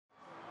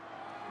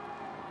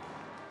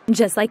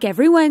Just like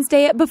every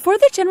Wednesday, before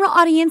the general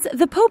audience,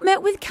 the Pope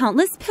met with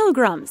countless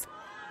pilgrims.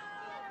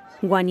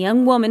 One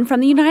young woman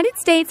from the United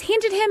States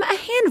handed him a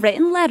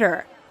handwritten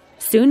letter.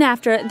 Soon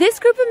after, this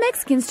group of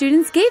Mexican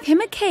students gave him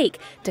a cake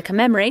to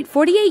commemorate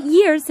 48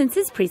 years since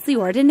his priestly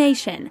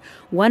ordination.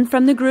 One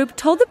from the group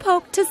told the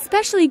Pope to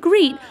specially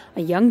greet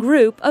a young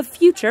group of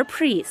future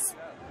priests.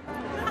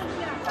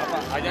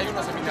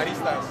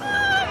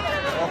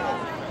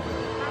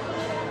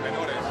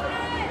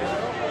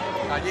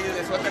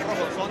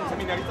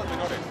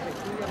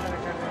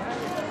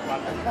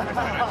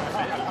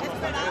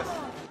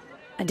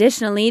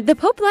 Additionally, the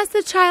Pope blessed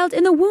the child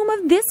in the womb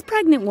of this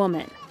pregnant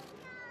woman.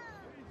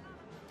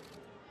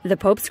 The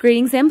Pope's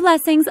greetings and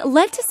blessings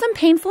led to some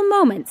painful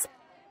moments,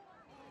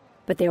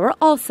 but they were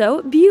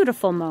also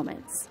beautiful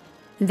moments.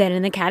 Then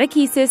in the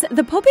catechesis,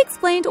 the Pope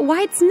explained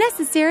why it's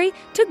necessary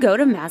to go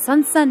to Mass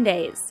on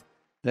Sundays.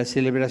 La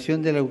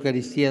celebración de la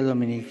Eucaristía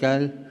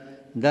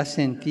Dominical da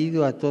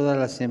sentido a toda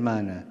la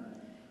semana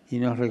y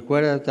nos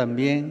recuerda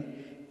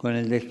también, con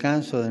el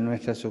descanso de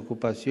nuestras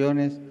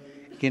ocupaciones,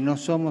 que no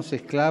somos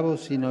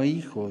esclavos sino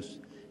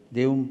hijos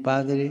de un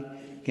Padre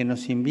que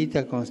nos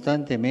invita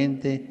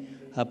constantemente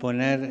a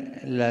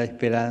poner la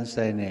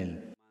esperanza en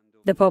Él.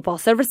 The Pope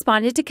also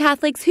responded to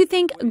Catholics who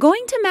think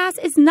going to Mass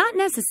is not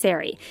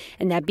necessary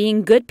and that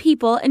being good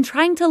people and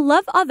trying to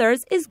love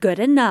others is good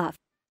enough.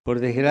 Por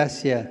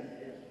desgracia,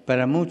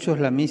 para muchos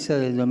la misa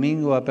del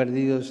domingo ha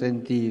perdido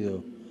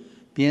sentido.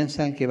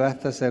 Piensan que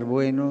basta ser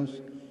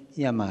buenos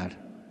y amar.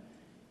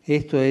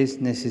 Esto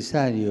es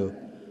necesario,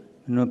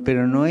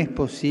 pero no es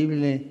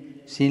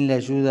posible sin la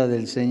ayuda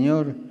del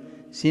Señor,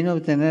 sin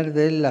obtener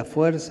de Él la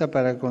fuerza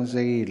para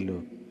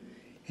conseguirlo.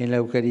 En la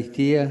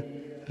Eucaristía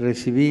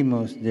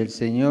recibimos del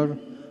Señor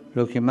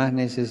lo que más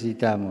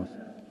necesitamos.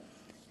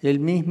 Él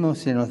mismo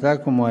se nos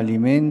da como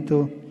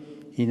alimento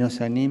y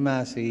nos anima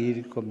a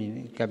seguir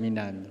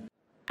caminando.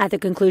 At the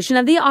conclusion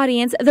of the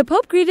audience, the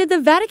Pope greeted the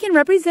Vatican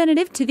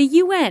representative to the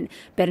UN,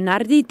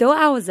 Bernardito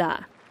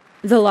Auza.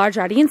 The large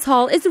audience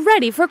hall is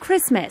ready for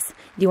Christmas.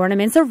 The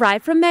ornaments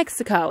arrived from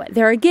Mexico.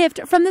 They're a gift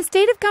from the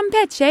state of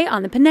Campeche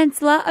on the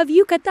peninsula of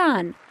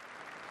Yucatan.